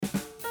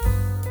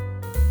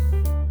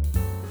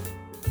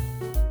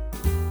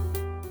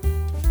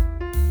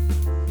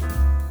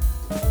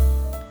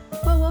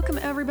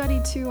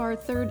everybody, to our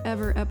third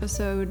ever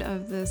episode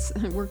of this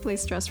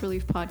Workplace Stress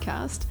Relief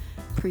podcast,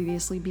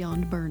 previously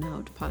Beyond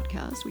Burnout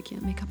podcast. We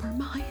can't make up our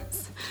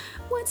minds.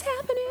 What's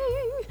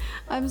happening?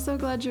 I'm so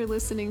glad you're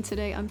listening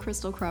today. I'm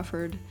Crystal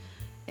Crawford,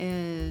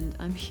 and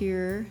I'm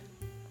here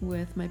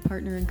with my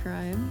partner in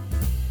crime.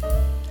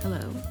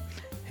 Hello.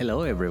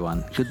 Hello,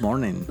 everyone. Good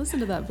morning. Listen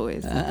to that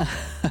voice.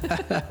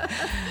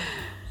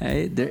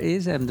 Hey, there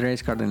is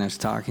Andres Cardenas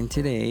talking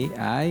today.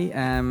 I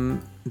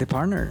am the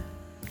partner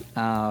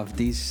of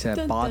this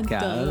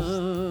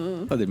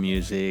podcast, of the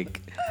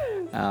music,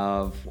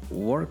 of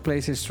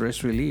Workplace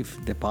Stress Relief,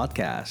 the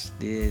podcast.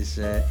 This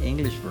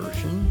English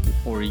version,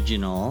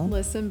 original.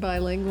 Listen,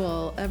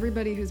 bilingual.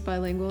 Everybody who's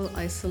bilingual,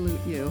 I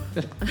salute you.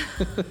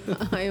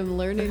 I am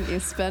learning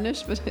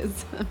Spanish, but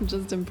I'm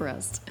just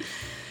impressed.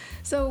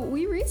 So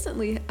we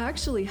recently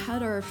actually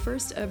had our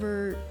first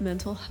ever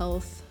mental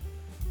health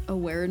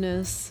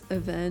awareness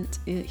event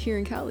here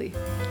in Cali.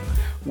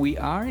 We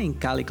are in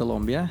Cali,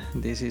 Colombia.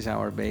 This is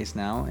our base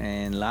now.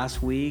 And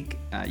last week,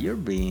 you're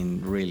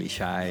being really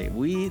shy.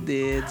 We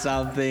did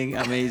something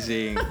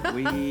amazing.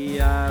 We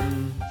had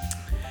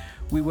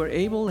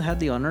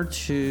the honor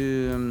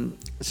to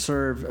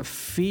serve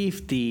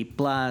 50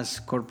 plus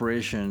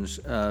corporations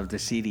of the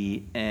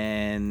city,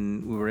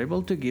 and we were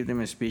able to give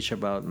them a speech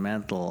about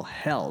mental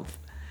health.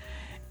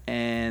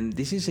 And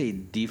this is a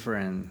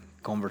different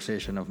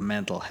conversation of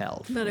mental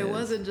health. But it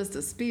wasn't just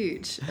a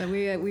speech. And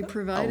we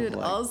provided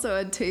also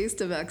a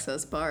taste of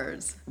excess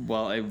bars.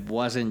 Well, it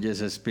wasn't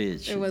just a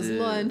speech. It was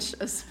lunch,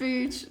 a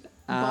speech,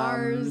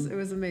 bars. It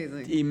was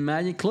amazing.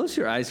 Imagine, close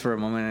your eyes for a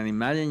moment and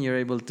imagine you're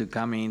able to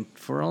come in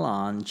for a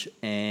lunch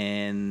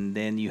and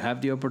then you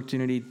have the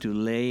opportunity to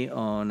lay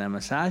on a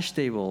massage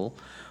table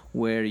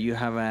where you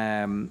have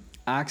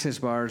access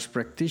bars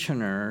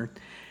practitioner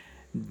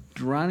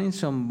running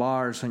some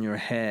bars on your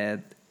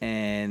head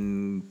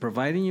and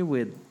providing you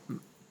with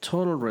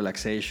total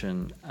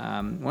relaxation.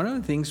 One of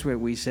the things where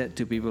we said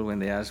to people when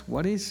they ask,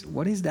 what is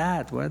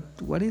that?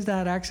 What is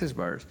that access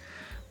bars?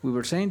 We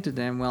were saying to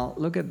them, well,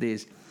 look at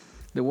this.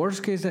 The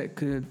worst case that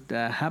could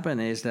happen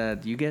is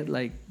that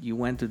you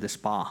went to the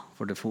spa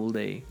for the full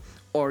day,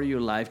 or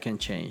your life can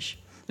change.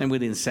 And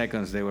within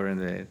seconds, they were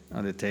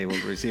on the table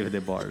receiving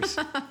the bars.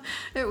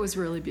 It was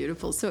really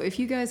beautiful. So if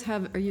you guys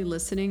are you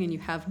listening and you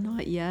have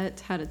not yet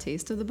had a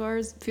taste of the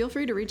bars, feel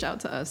free to reach out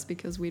to us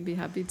because we'd be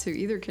happy to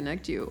either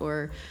connect you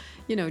or,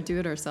 do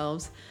it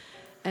ourselves.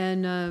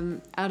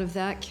 And out of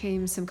that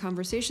came some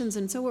conversations.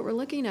 And so what we're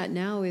looking at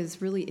now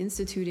is really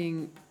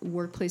instituting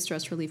workplace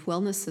stress relief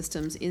wellness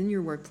systems in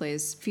your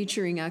workplace,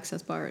 featuring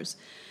access bars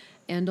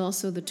and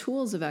also the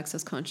tools of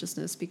access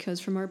consciousness, because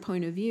from our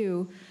point of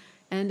view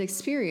and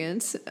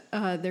experience,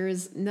 there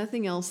is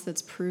nothing else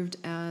that's proved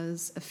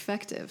as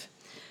effective.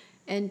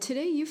 And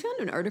today you found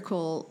an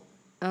article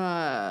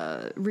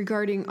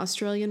regarding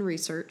Australian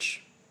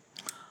research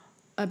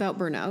about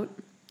burnout.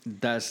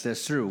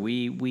 That's true.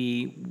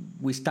 We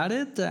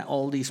started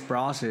all this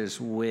process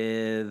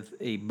with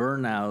a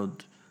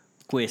burnout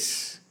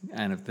quiz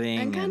kind of thing.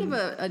 And kind of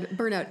a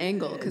burnout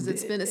angle, because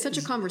it's such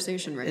a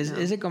conversation right now.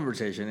 It's a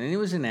conversation, and it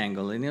was an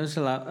angle, and it was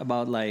a lot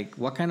about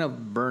what kind of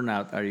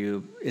burnout are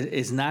you?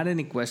 It's not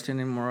any question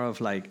anymore of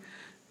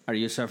are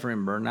you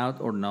suffering burnout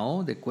or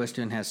no? The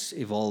question has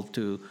evolved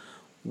to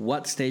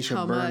what stage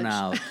of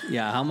burnout?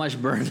 How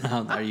much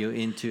burnout are you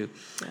into?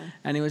 Yeah.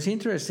 And it was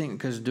interesting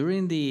because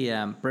during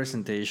the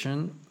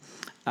presentation,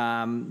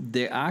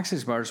 the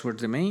access bars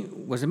was the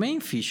main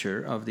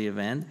feature of the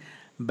event.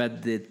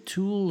 But the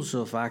tools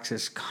of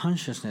access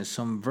consciousness,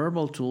 some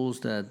verbal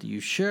tools that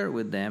you share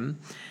with them,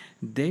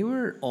 they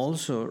were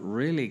also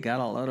really got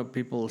a lot of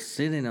people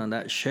sitting on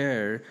that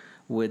chair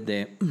with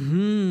the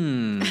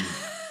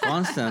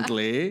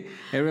constantly.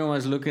 Everyone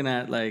was looking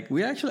at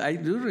I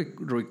do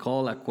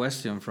recall a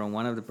question from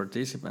one of the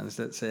participants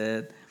that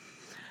said,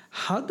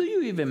 how do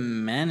you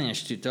even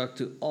manage to talk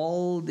to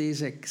all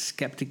these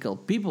skeptical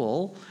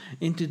people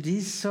into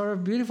this sort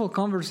of beautiful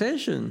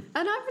conversation?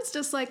 And I was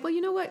just like, well,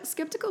 you know what?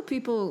 Skeptical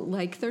people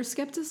like their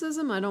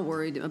skepticism. I don't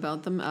worry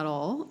about them at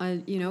all.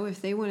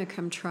 If they want to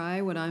come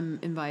try what I'm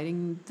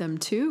inviting them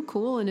to,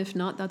 cool. And if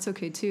not, that's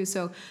okay too.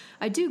 So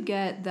I do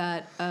get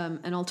that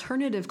an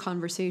alternative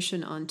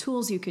conversation on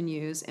tools you can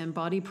use and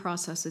body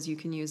processes you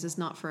can use is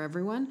not for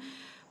everyone.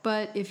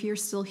 But if you're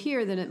still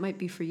here, then it might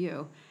be for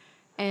you.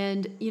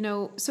 And,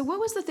 so what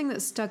was the thing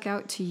that stuck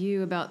out to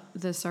you about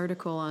this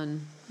article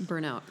on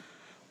burnout?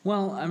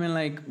 Well,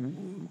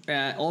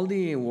 all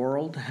the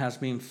world has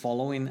been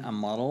following a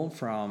model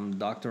from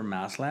Dr.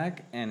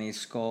 Maslach, and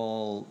it's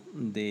called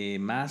the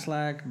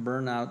Maslach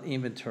Burnout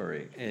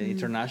Inventory.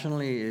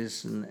 Internationally,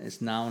 is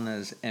known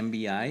as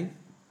MBI.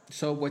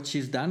 So what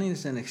she's done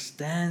is an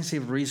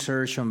extensive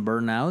research on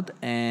burnout,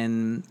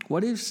 and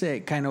what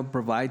it kind of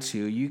provides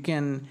you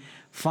can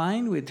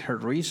find with her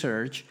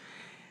research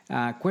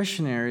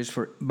questionnaires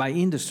by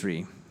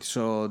industry.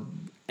 So,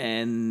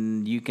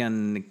 and you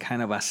can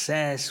kind of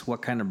assess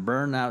what kind of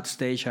burnout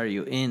stage are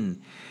you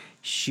in.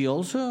 She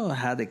also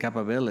had the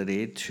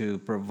capability to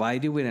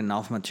provide you with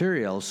enough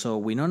material. So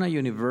Winona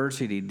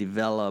University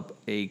developed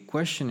a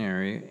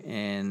questionnaire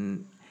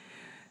and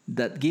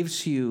that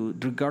gives you,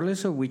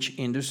 regardless of which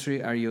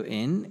industry are you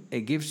in,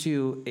 it gives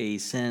you a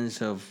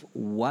sense of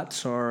what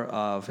sort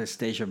of a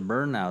stage of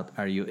burnout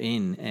are you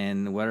in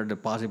and what are the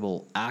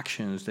possible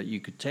actions that you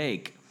could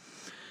take.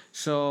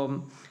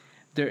 So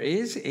there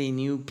is a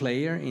new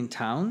player in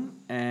town,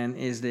 and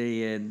is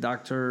the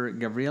Dr.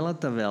 Gabriela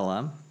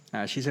Tavella.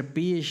 She's a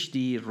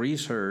PhD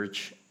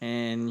research,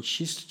 and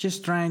she's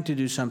just trying to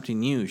do something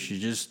new.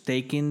 She's just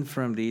taking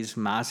from this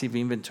massive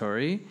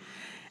inventory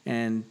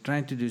and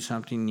trying to do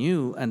something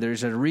new, and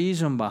there's a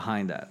reason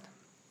behind that.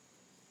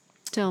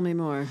 Tell me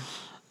more.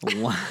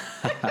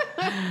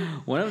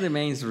 One of the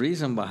main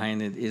reasons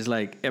behind it is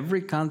like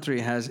every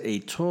country has a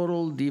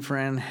total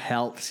different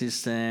health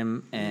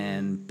system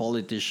and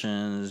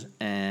politicians,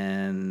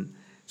 and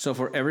so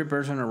for every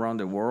person around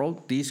the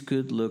world, this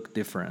could look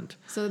different.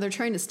 So they're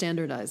trying to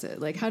standardize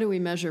it. Like, how do we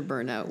measure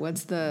burnout?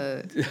 What's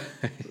the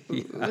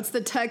what's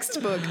the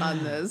textbook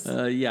on this?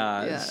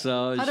 Yeah.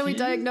 So how do we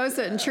diagnose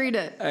it and treat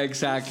it?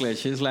 Exactly.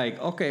 She's like,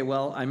 okay,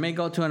 well, I may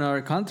go to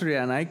another country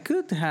and I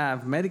could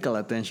have medical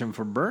attention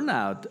for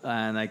burnout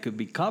and I could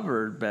be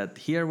covered, but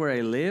here where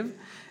I live,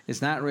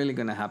 it's not really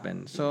going to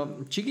happen.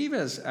 So she gave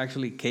us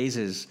actually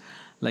cases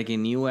like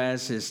in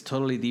U.S. is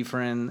totally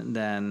different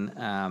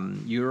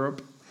than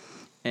Europe.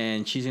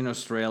 And she's in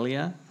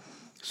Australia.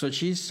 So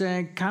she's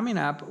coming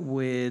up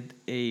with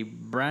a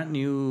brand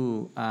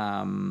new,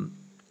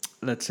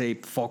 let's say,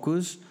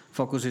 focus.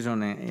 Focus is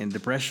on in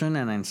depression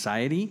and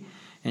anxiety.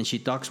 And she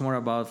talks more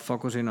about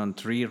focusing on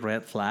 3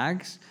 red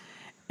flags.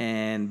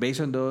 And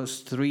based on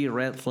those 3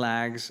 red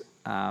flags,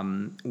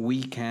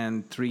 we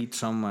can treat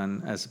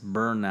someone as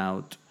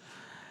burnout.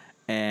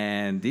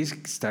 And these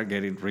start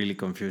getting really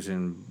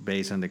confusing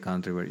based on the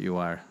country where you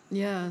are.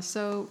 Yeah,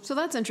 so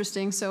that's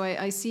interesting. So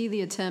I see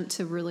the attempt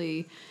to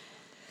really,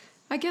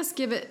 I guess,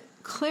 give it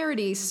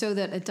clarity so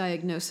that a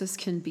diagnosis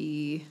can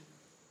be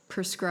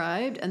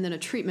prescribed and then a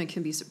treatment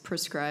can be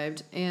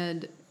prescribed.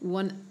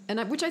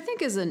 Which I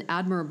think is an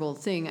admirable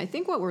thing. I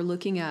think what we're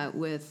looking at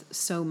with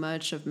so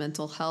much of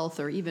mental health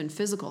or even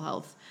physical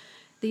health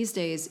these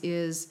days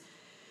is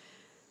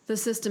the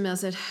system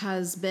as it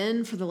has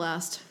been for the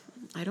last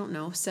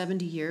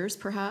 70 years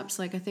perhaps.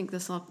 Like I think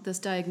this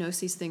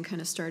diagnoses thing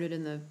kind of started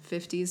in the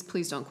 50s.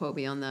 Please don't quote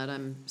me on that.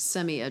 I'm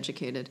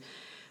semi-educated.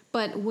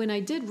 But when I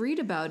did read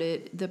about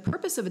it, the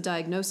purpose of a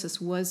diagnosis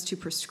was to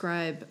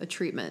prescribe a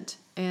treatment.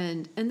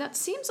 And that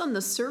seems on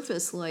the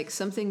surface like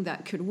something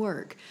that could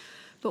work.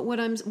 But what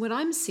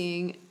I'm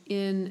seeing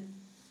in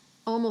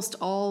almost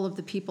all of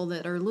the people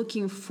that are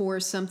looking for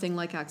something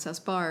like Access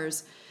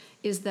Bars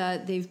is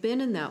that they've been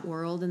in that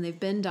world and they've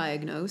been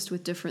diagnosed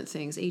with different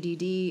things,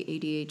 ADD,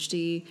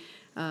 ADHD,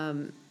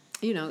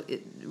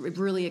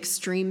 really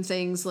extreme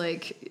things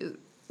like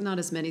not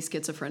as many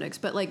schizophrenics,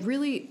 but like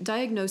really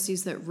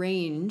diagnoses that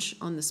range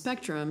on the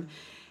spectrum.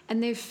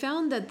 And they've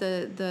found that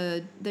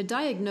the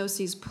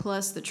diagnoses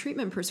plus the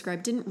treatment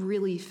prescribed didn't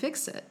really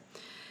fix it.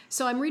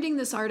 So I'm reading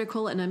this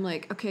article and I'm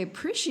like, okay,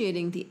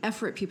 appreciating the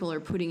effort people are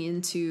putting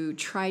into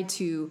try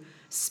to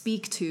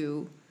speak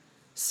to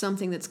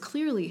something that's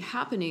clearly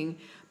happening,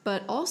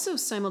 but also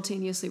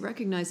simultaneously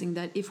recognizing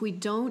that if we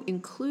don't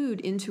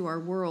include into our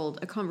world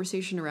a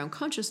conversation around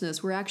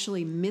consciousness, we're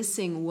actually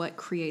missing what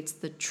creates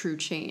the true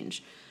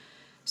change.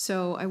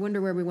 So I wonder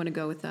where we want to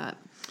go with that.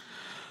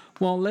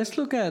 Well, let's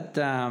look at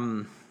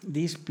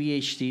this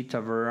PhD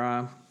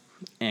Tavella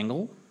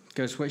angle,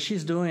 because what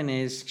she's doing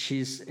is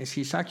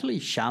she's actually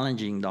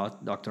challenging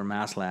Dr.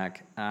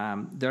 Maslach.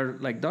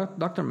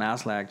 Dr.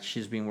 Maslach,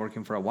 she's been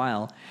working for a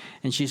while,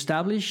 and she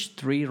established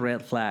 3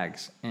 red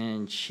flags,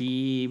 and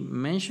she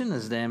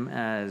mentions them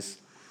as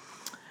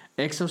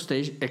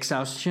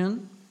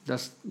exhaustion.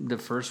 That's the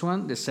first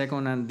one. The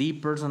second one,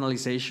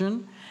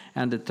 depersonalization,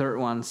 and the third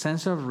one,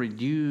 sense of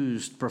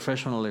reduced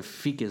professional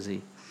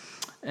efficacy.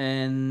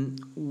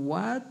 And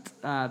what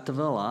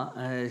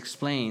Tavella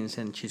explains,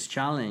 and she's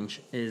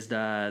challenged, is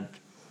that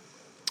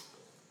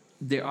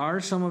there are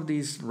some of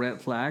these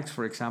red flags.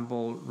 For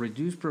example,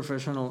 reduced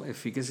professional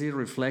efficacy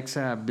reflects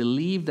a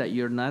belief that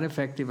you're not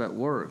effective at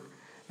work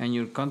and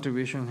your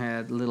contribution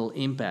had little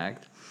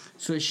impact.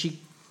 So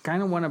she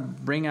kind of want to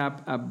bring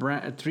up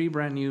 3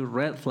 brand new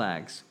red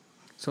flags.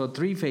 So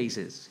 3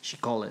 phases, she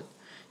call it.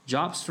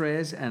 Job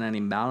stress and an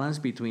imbalance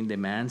between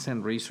demands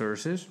and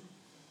resources.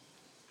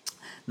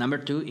 Number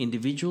 2,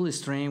 individual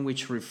strain,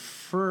 which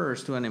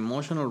refers to an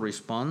emotional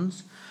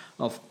response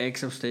of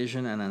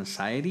exhaustion and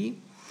anxiety.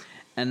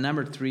 And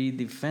number 3,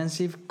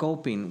 defensive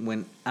coping,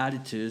 when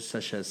attitudes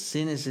such as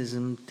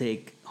cynicism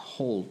take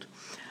hold.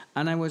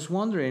 And I was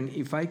wondering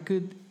if I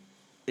could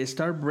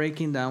start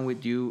breaking down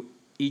with you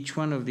each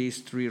one of these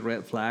 3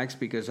 red flags,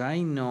 because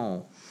I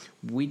know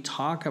you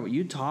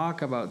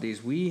talk about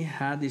this. We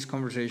had this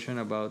conversation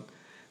about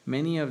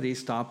many of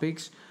these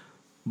topics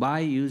by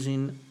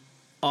using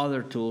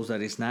other tools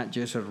that is not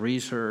just a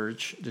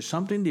research. There's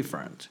something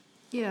different.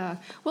 Yeah.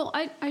 Well,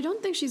 I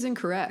don't think she's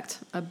incorrect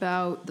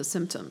about the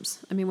symptoms.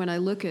 I mean, when I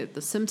look at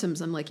the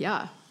symptoms, I'm like,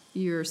 yeah,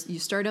 you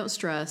start out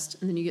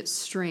stressed and then you get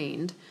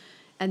strained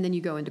and then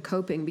you go into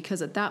coping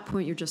because at that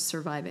point you're just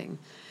surviving.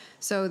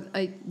 So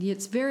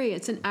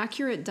it's an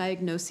accurate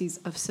diagnosis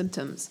of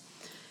symptoms.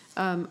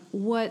 And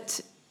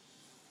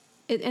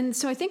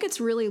so I think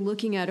it's really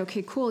looking at,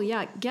 okay, cool,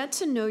 yeah, get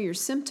to know your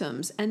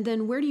symptoms, and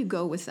then where do you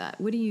go with that?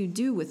 What do you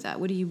do with that?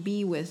 What do you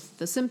be with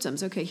the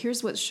symptoms? Okay,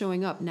 here's what's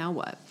showing up, now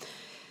what?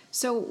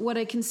 So what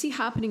I can see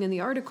happening in the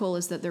article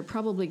is that they're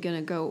probably going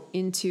to go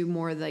into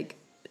more like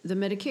the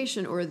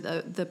medication or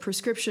the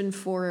prescription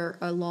for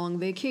a long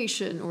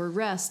vacation or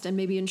rest, and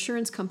maybe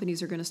insurance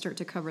companies are going to start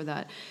to cover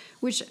that,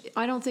 which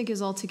I don't think is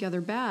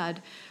altogether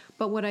bad.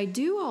 But what I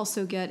do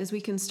also get is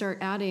we can start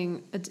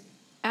adding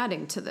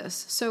to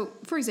this. So,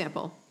 for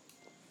example,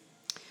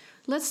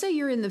 let's say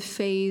you're in the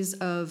phase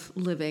of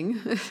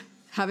living,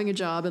 having a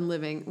job and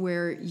living,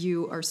 where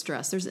you are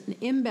stressed. There's an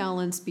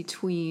imbalance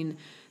between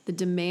the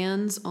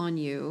demands on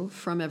you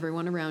from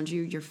everyone around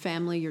you, your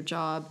family, your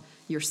job,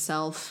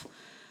 yourself,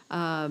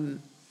 and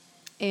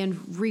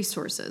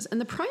resources. And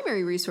the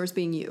primary resource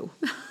being you,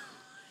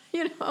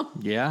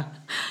 Yeah.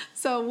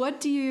 So what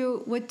do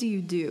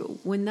you do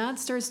when that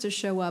starts to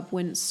show up,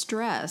 when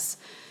stress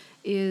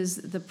is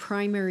the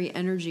primary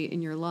energy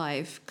in your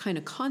life kind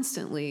of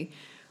constantly?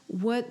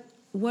 What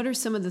are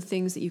some of the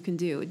things that you can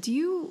do? Do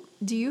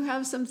you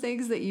have some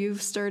things that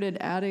you've started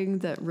adding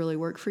that really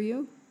work for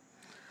you?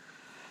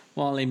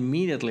 Well,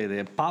 immediately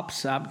that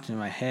pops up to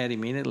my head.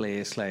 Immediately,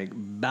 it's like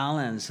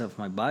balance of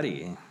my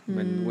body.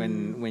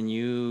 When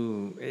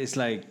you, it's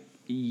like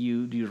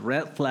your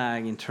red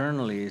flag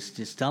internally is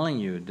just telling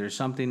you there's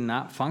something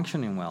not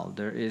functioning well.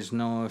 There is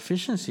no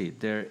efficiency.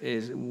 There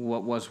is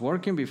what was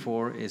working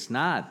before is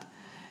not.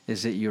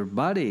 Is it your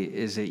body?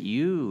 Is it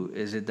you?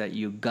 Is it that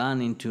you've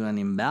gone into an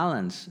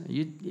imbalance?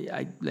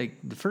 Like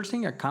the first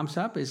thing that comes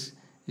up is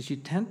you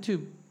tend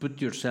to put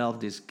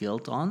yourself this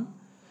guilt on,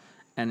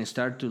 and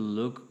start to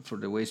look for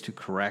the ways to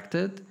correct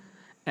it.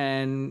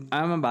 And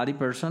I'm a body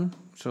person,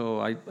 so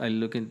I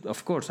look in,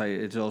 of course,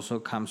 it also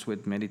comes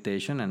with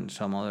meditation and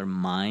some other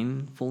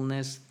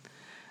mindfulness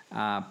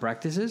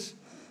practices,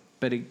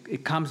 but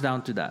it comes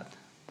down to that.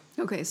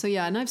 Okay, so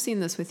yeah, and I've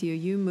seen this with you.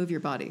 You move your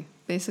body.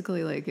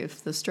 Basically, like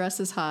if the stress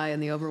is high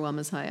and the overwhelm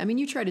is high, I mean,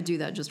 you try to do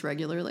that just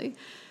regularly,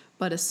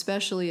 but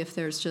especially if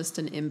there's just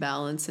an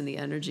imbalance in the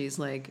energies,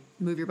 like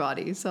move your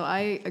body. So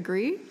I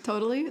agree,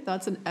 totally.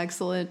 That's an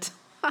excellent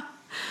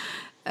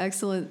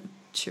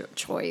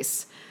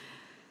choice.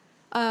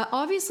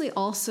 Obviously,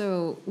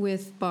 also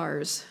with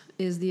bars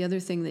is the other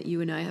thing that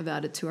you and I have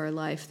added to our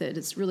life, that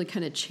it's really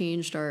kind of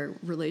changed our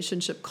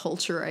relationship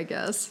culture, I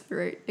guess,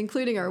 right?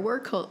 Including our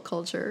work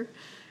culture,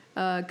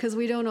 because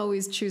we don't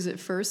always choose it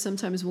first.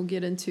 Sometimes we'll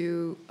get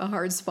into a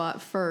hard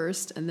spot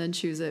first and then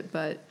choose it.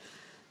 But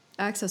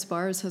Access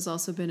Bars has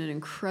also been an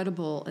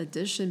incredible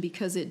addition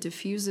because it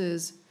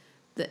diffuses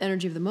the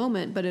energy of the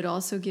moment, but it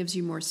also gives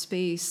you more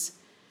space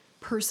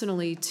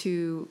personally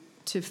to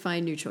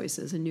find new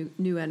choices and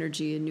new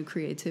energy and new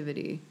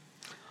creativity.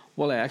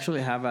 Well, I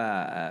actually have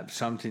a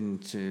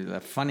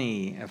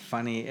funny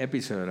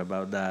episode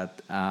about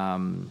that.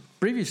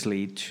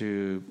 Previously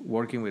to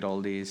working with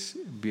all these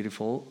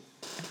beautiful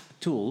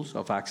tools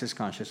of Access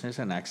Consciousness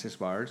and Access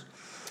Bars,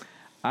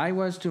 I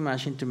was too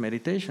much into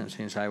meditation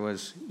since I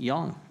was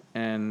young,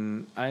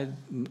 and I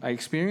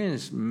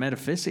experienced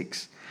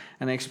metaphysics,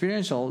 and I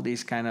experienced all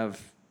these kind of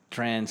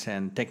trends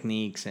and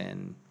techniques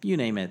and you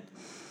name it.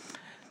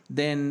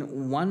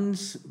 Then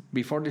once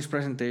before this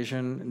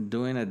presentation,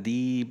 doing a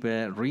deep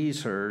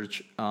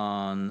research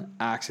on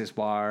Access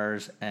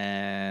Bars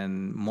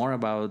and more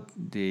about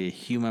the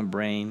human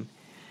brain,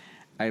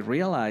 I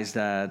realized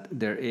that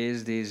there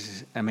is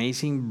this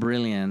amazing,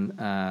 brilliant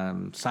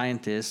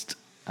scientist,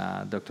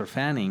 Dr.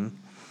 Fanning,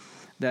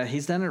 that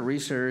he's done a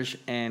research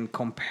and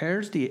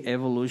compares the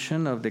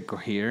evolution of the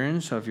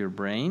coherence of your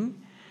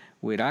brain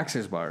with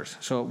Access Bars.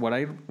 So what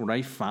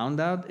I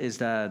found out is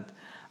that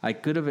I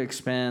could have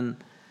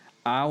expended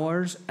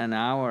hours and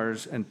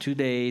hours and 2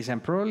 days,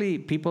 and probably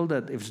people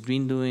that have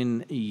been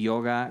doing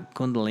yoga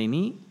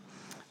Kundalini,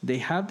 they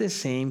have the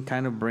same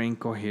kind of brain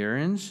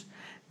coherence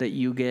that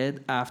you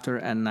get after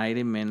a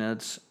 90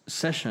 minutes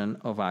session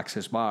of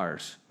Access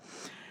Bars.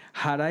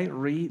 Had I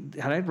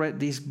read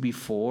this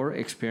before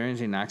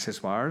experiencing Access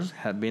Bars,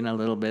 had been a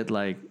little bit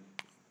like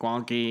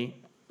wonky,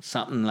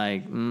 something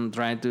like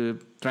trying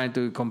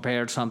to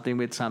compare something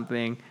with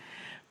something.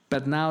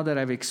 But now that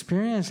I've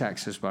experienced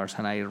Access Bars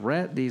and I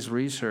read this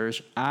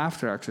research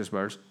after Access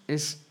Bars,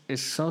 it's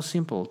so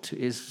simple.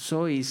 It's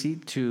so easy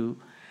to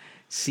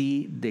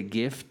see the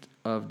gift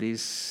of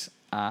this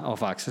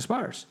of Access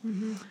Bars.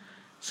 Mm-hmm.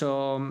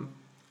 So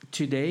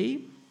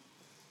today,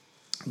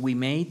 we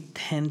may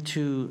tend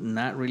to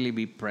not really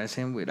be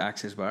present with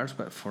Access Bars,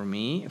 but for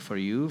me, for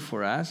you,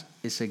 for us,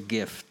 it's a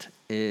gift.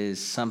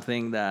 It's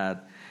something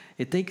that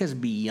it takes us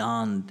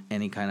beyond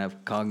any kind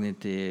of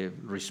cognitive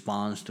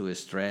response to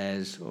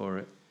stress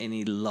or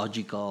any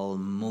logical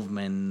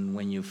movement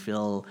when you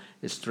feel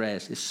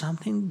stress. It's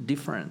something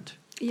different.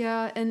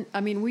 Yeah, and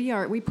I mean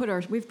we've put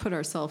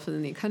ourselves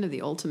in the kind of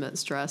the ultimate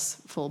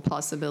stressful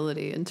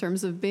possibility in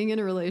terms of being in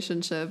a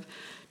relationship,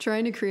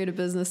 trying to create a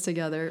business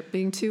together,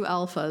 being two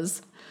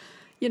alphas.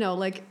 You know,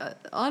 like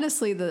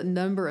honestly, the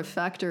number of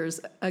factors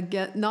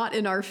again not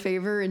in our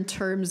favor in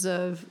terms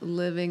of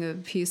living a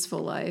peaceful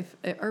life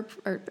are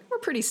we're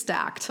pretty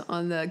stacked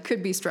on the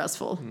could be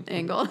stressful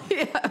angle.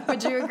 Yeah,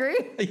 would you agree?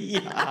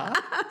 Yeah.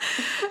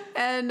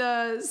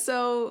 And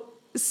so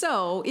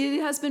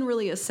it has been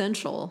really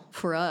essential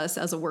for us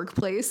as a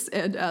workplace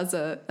and as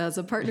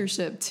a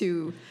partnership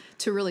to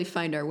really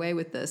find our way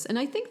with this. And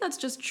I think that's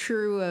just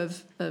true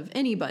of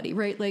anybody,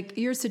 right? Like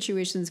your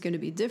situation is going to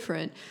be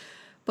different,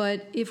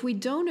 but if we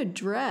don't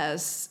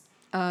address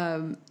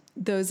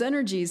those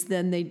energies,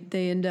 then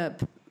they end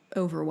up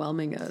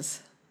overwhelming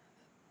us.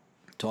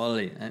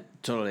 Totally.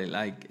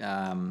 Like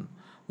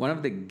one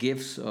of the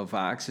gifts of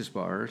access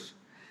bars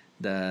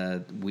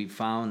that we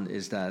found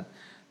is that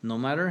no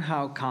matter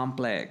how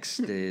complex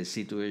the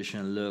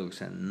situation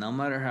looks and no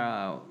matter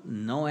how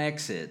no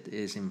exit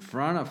is in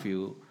front of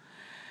you,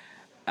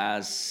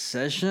 a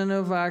session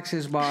of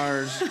access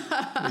bars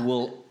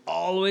will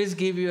always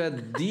give you a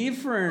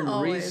different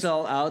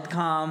result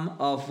outcome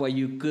of what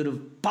you could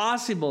have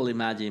possibly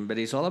imagined. But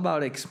it's all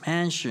about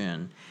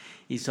expansion.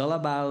 It's all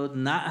about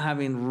not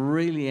having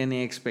really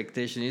any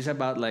expectation. It's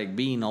about like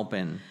being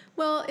open.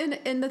 Well,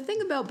 and the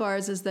thing about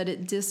bars is that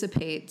it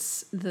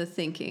dissipates the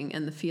thinking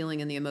and the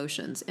feeling and the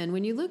emotions. And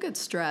when you look at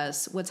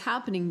stress, what's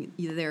happening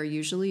there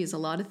usually is a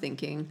lot of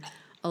thinking,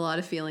 a lot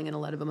of feeling, and a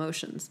lot of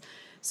emotions.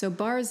 So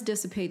bars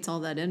dissipates all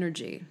that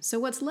energy. So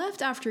what's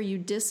left after you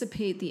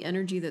dissipate the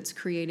energy that's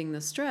creating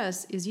the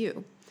stress is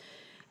you.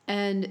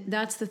 And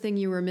that's the thing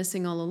you were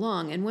missing all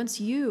along. And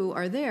once you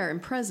are there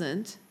and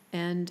present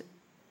and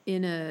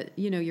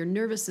your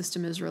nervous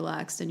system is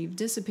relaxed and you've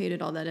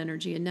dissipated all that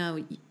energy, and now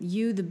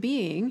you the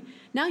being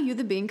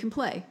can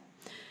play.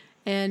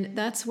 And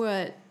that's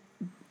what,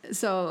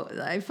 so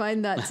I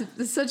find that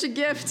such a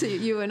gift to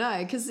you and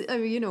I, because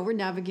we're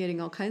navigating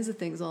all kinds of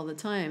things all the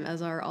time,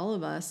 as are all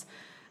of us.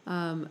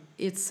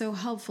 It's so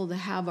helpful to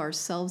have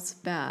ourselves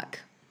back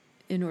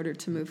in order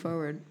to move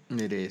forward.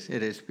 It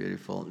is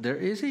beautiful. There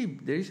is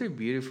a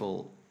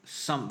beautiful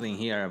something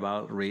here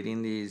about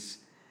reading this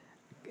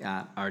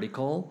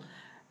article,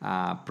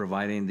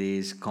 providing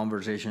this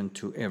conversation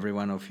to every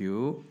one of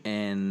you.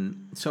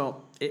 And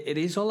so it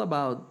is all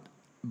about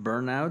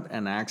burnout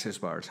and access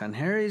bars. And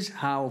here is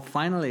how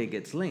finally it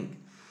gets linked.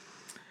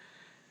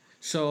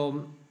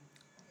 So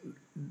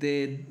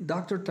the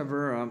Dr.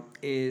 Tavella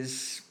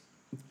is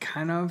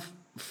kind of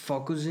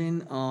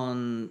focusing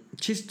on,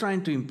 she's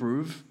trying to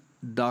improve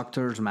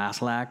Dr.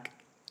 Maslach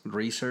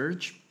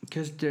research,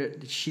 because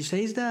she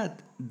says that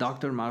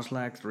Dr.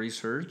 Maslach's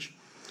research,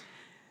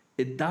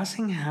 it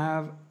doesn't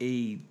have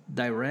a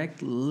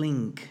direct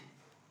link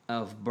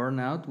of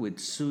burnout with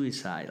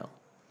suicidal.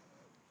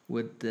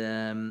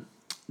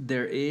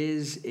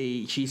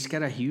 She's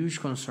got a huge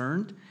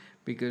concern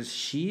because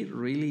she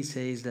really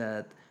says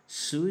that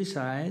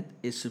suicide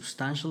is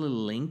substantially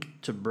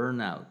linked to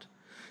burnout.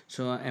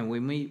 So, and we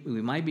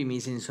might be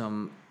missing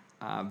some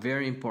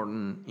very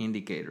important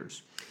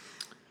indicators.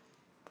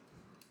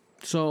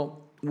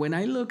 So when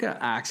I look at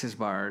access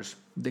bars,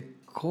 the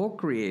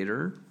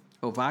co-creator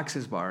of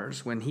access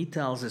bars, when he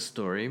tells a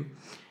story,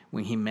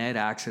 when he met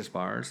access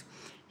bars,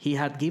 he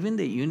had given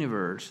the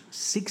universe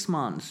 6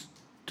 months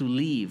to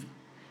leave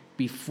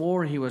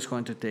before he was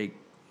going to take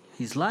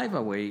his life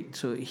away,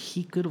 so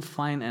he could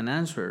find an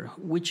answer,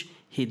 which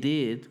he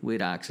did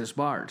with access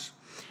bars.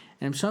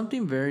 And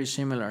something very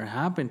similar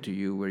happened to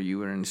you, where you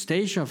were in a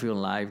stage of your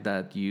life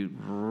that you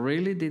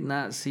really did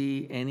not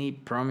see any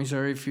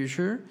promissory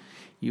future.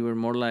 You were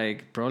more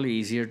like probably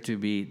easier to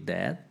be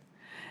dead.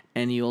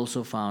 And you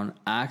also found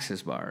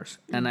access bars.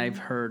 Mm-hmm. And I've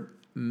heard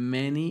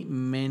many,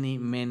 many,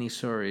 many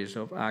stories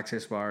of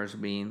access bars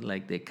being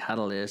like the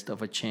catalyst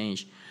of a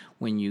change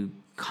when you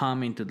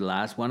come into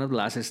one of the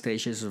last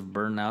stages of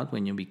burnout,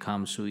 when you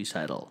become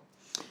suicidal.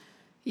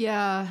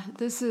 Yeah,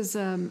 this is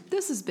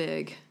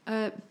big.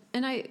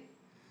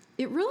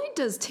 It really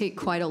does take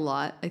quite a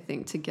lot, I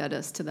think, to get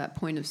us to that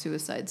point of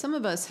suicide. Some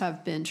of us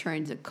have been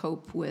trying to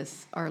cope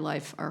with our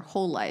life, our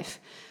whole life.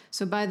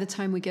 So by the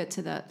time we get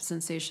to that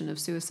sensation of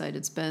suicide,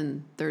 it's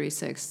been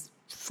 36,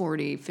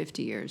 40,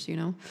 50 years,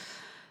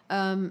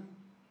 And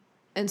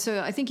so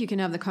I think you can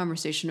have the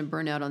conversation of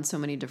burnout on so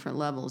many different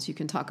levels. You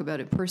can talk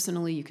about it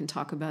personally. You can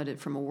talk about it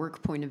from a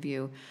work point of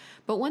view.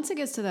 But once it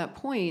gets to that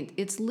point,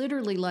 it's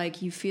literally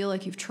like you feel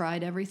like you've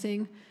tried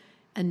everything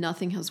and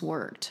nothing has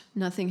worked.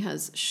 Nothing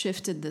has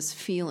shifted this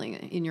feeling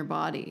in your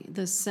body,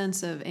 this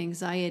sense of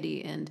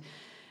anxiety and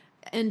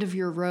end of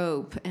your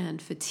rope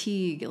and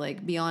fatigue,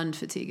 like beyond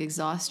fatigue,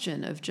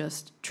 exhaustion of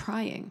just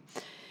trying.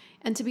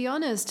 And to be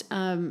honest,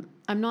 I'm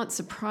not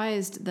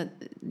surprised that,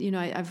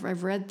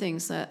 I've read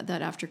things that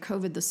after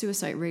COVID, the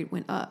suicide rate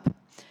went up,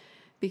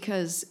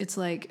 because it's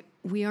like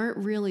we aren't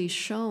really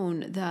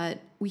shown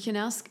that we can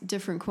ask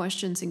different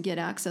questions and get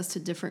access to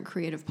different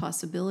creative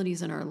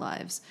possibilities in our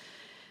lives.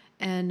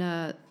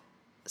 And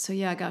So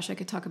yeah, gosh, I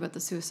could talk about the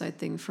suicide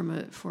thing from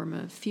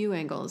a few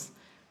angles.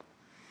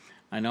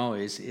 I know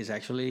is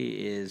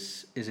actually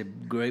is a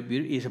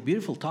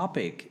beautiful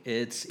topic.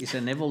 It's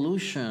an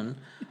evolution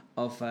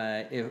of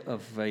a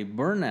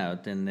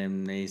burnout, and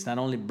then it's not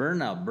only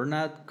burnout.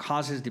 Burnout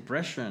causes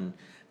depression,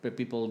 but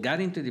people got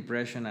into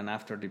depression, and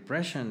after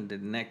depression, the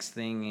next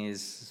thing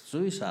is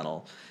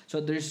suicidal. So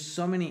there's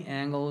so many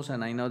angles,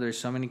 and I know there's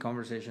so many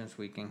conversations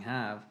we can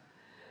have.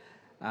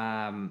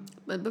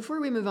 But before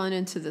we move on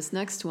into this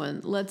next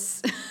one,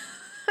 let's.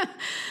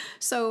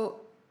 So,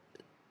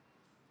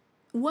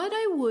 what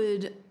I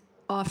would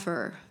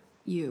offer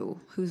you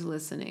who's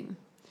listening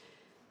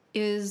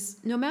is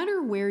no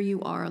matter where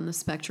you are on the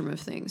spectrum of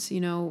things,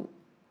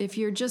 if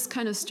you're just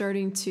kind of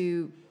starting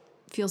to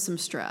feel some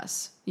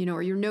stress,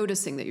 or you're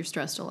noticing that you're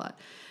stressed a lot,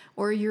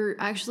 or you're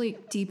actually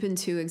deep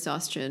into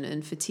exhaustion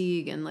and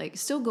fatigue and like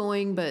still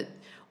going,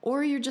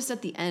 or you're just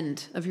at the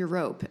end of your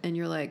rope and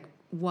you're like,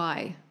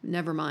 why?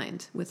 Never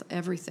mind with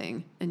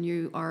everything. And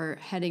you are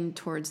heading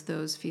towards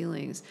those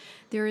feelings.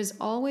 There is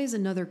always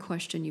another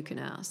question you can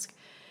ask.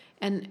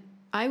 And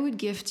I would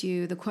gift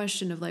you the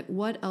question of like,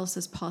 what else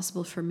is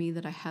possible for me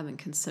that I haven't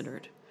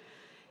considered?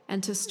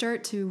 And to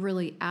start to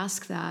really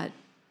ask that,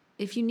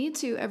 if you need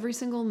to, every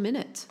single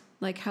minute,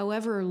 like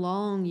however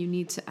long you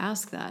need to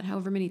ask that,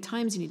 however many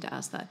times you need to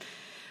ask that.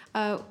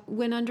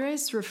 When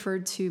Andres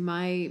referred to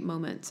my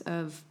moment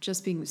of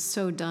just being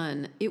so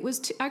done, it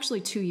was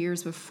actually 2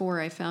 years before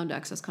I found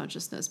Access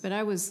Consciousness, but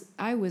I was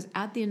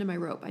at the end of my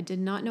rope. I did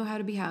not know how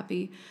to be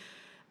happy.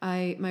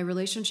 My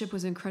relationship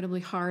was incredibly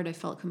hard. I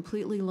felt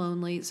completely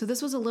lonely. So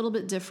this was a little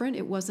bit different.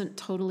 It wasn't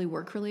totally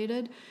work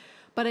related,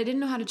 but I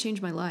didn't know how to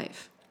change my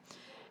life.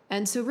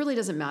 And so it really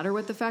doesn't matter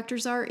what the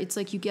factors are. It's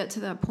like you get to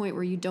that point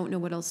where you don't know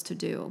what else to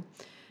do.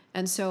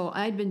 And so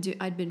I'd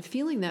been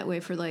feeling that way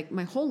for like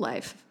my whole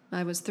life.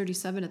 I was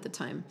 37 at the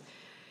time.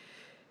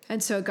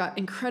 And so it got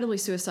incredibly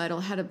suicidal,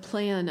 had a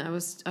plan I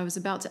was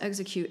about to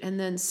execute. And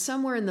then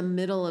somewhere in the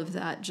middle of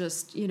that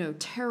just,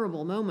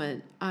 terrible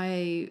moment,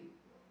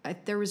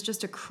 there was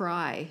just a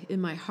cry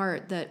in my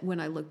heart that when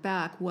I look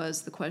back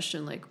was the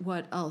question, like,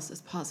 what else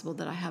is possible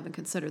that I haven't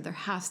considered? There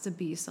has to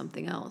be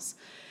something else.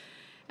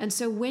 And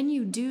so when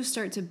you do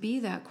start to be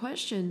that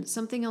question,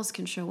 something else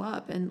can show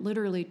up. And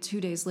literally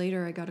 2 days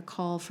later, I got a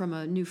call from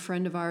a new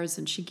friend of ours,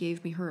 and she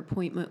gave me her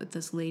appointment with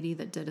this lady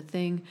that did a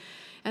thing.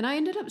 And I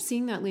ended up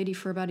seeing that lady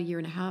for about 1.5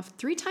 years,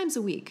 3 times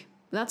a week.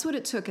 That's what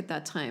it took at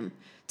that time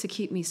to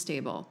keep me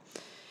stable.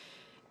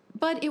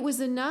 But it was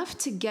enough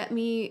to get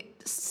me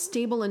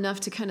stable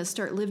enough to kind of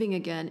start living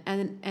again.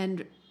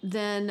 And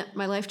then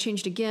my life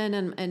changed again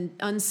and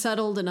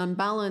unsettled and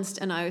unbalanced,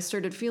 and I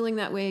started feeling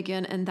that way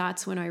again. And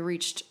that's when I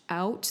reached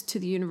out to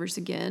the universe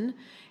again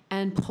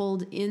and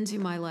pulled into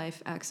my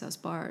life Access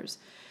Bars.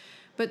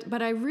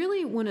 But I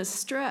really want to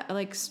stress in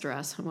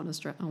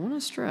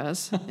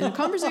a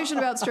conversation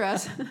about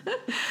stress.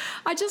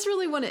 I just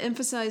really want to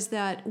emphasize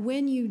that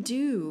when you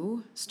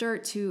do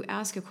start to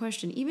ask a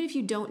question, even if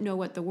you don't know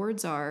what the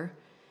words are,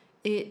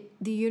 the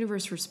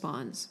universe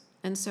responds.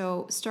 And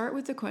so start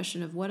with the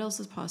question of what else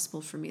is possible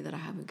for me that I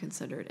haven't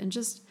considered, and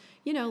just,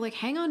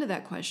 hang on to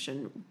that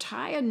question,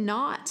 tie a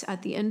knot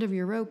at the end of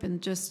your rope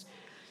and just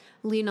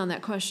lean on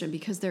that question,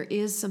 because there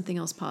is something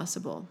else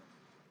possible.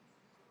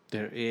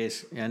 There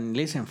is, and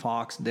listen,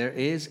 Fox, there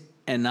is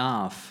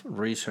enough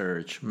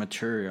research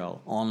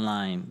material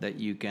online that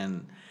you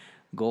can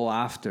go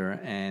after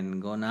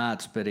and go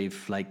nuts. But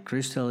if, like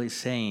Crystal is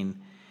saying,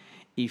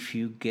 if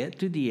you get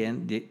to the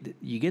end,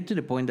 you get to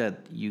the point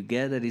that you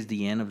get that is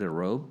the end of the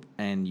rope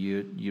and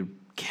you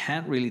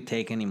can't really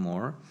take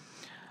anymore.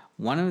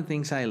 One of the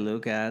things I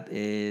look at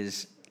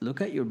is look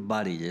at your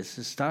body.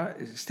 Just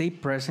stay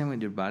present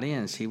with your body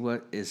and see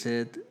what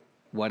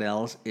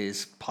else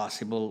is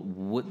possible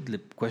with the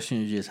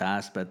question you just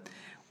asked, but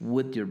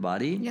with your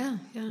body. Yeah.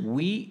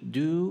 We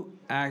do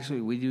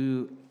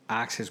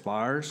Access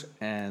Bars,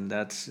 and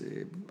that's,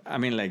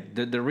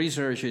 the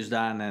research is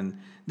done, and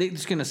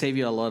it's going to save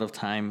you a lot of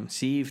time.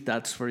 See if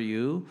that's for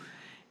you.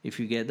 If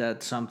you get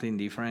that something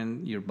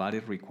different your body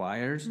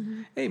requires,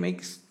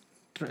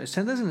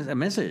 send us a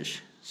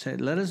message.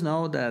 Let us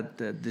know that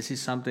this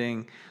is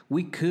something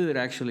we could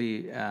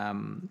actually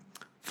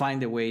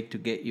find a way to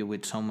get you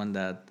with someone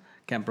that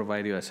can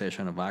provide you a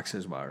session of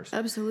Access Bars.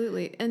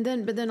 Absolutely.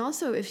 But then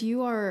also, if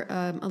you are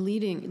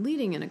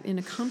leading in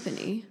a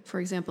company, for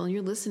example, and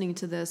you're listening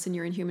to this and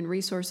you're in human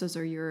resources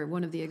or you're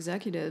one of the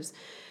executives,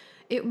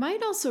 it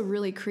might also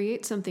really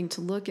create something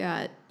to look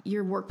at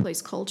your workplace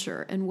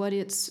culture and what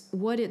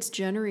it's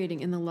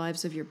generating in the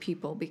lives of your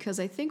people. Because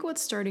I think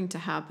what's starting to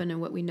happen, and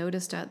what we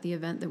noticed at the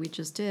event that we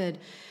just did,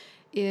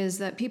 is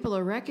that people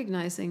are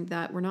recognizing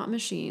that we're not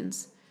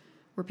machines,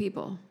 we're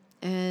people.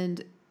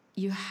 And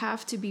you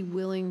have to be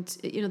willing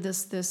to,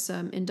 this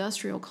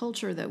industrial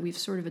culture that we've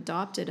sort of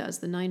adopted as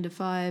the 9 to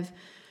 5,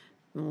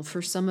 well,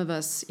 for some of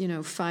us,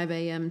 5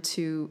 a.m.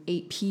 to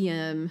 8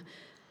 p.m.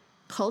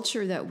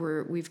 culture that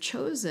we've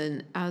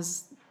chosen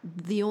as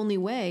the only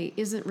way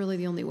isn't really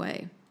the only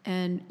way.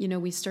 And,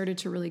 we started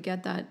to really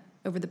get that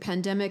over the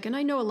pandemic. And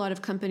I know a lot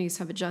of companies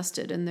have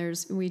adjusted, and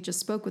we just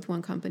spoke with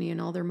one company, and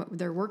all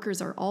their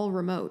workers are all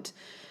remote,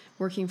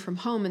 working from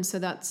home. And so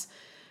that's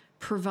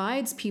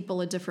provides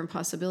people a different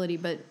possibility.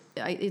 But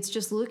it's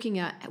just looking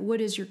at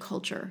what is your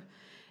culture,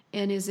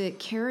 and is it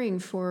caring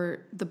for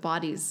the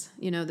bodies,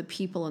 the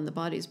people and the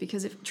bodies?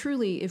 Because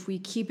if we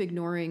keep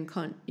ignoring,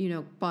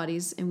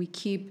 bodies, and we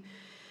keep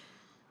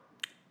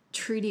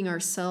treating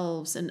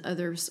ourselves and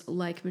others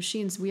like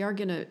machines,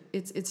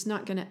 it's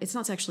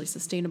not actually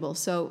sustainable.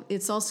 So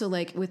it's also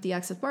like with the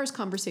Access Bars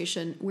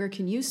conversation, where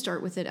can you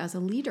start with it as a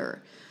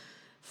leader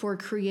for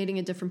creating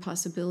a different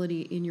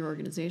possibility in your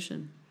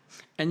organization?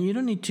 And you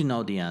don't need to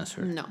know the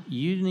answer. No.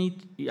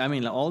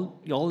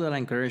 All that I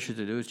encourage you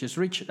to do is just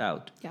reach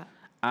out. Yeah.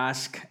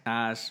 Ask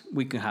us,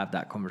 we can have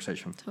that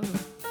conversation. Totally.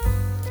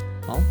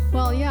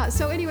 Well, yeah.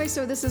 So anyway,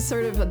 this is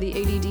sort of the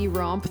ADD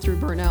romp through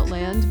burnout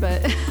land,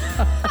 but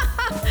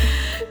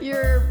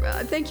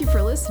thank you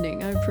for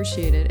listening. I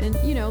appreciate it. And,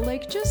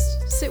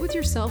 just sit with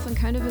yourself and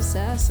kind of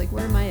assess,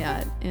 where am I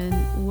at?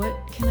 And what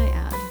can I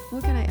add?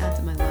 What can I add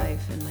to my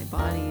life and my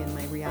body and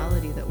my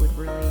reality that would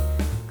really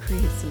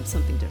create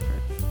something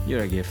different?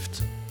 You're a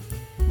gift.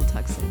 We'll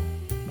talk soon.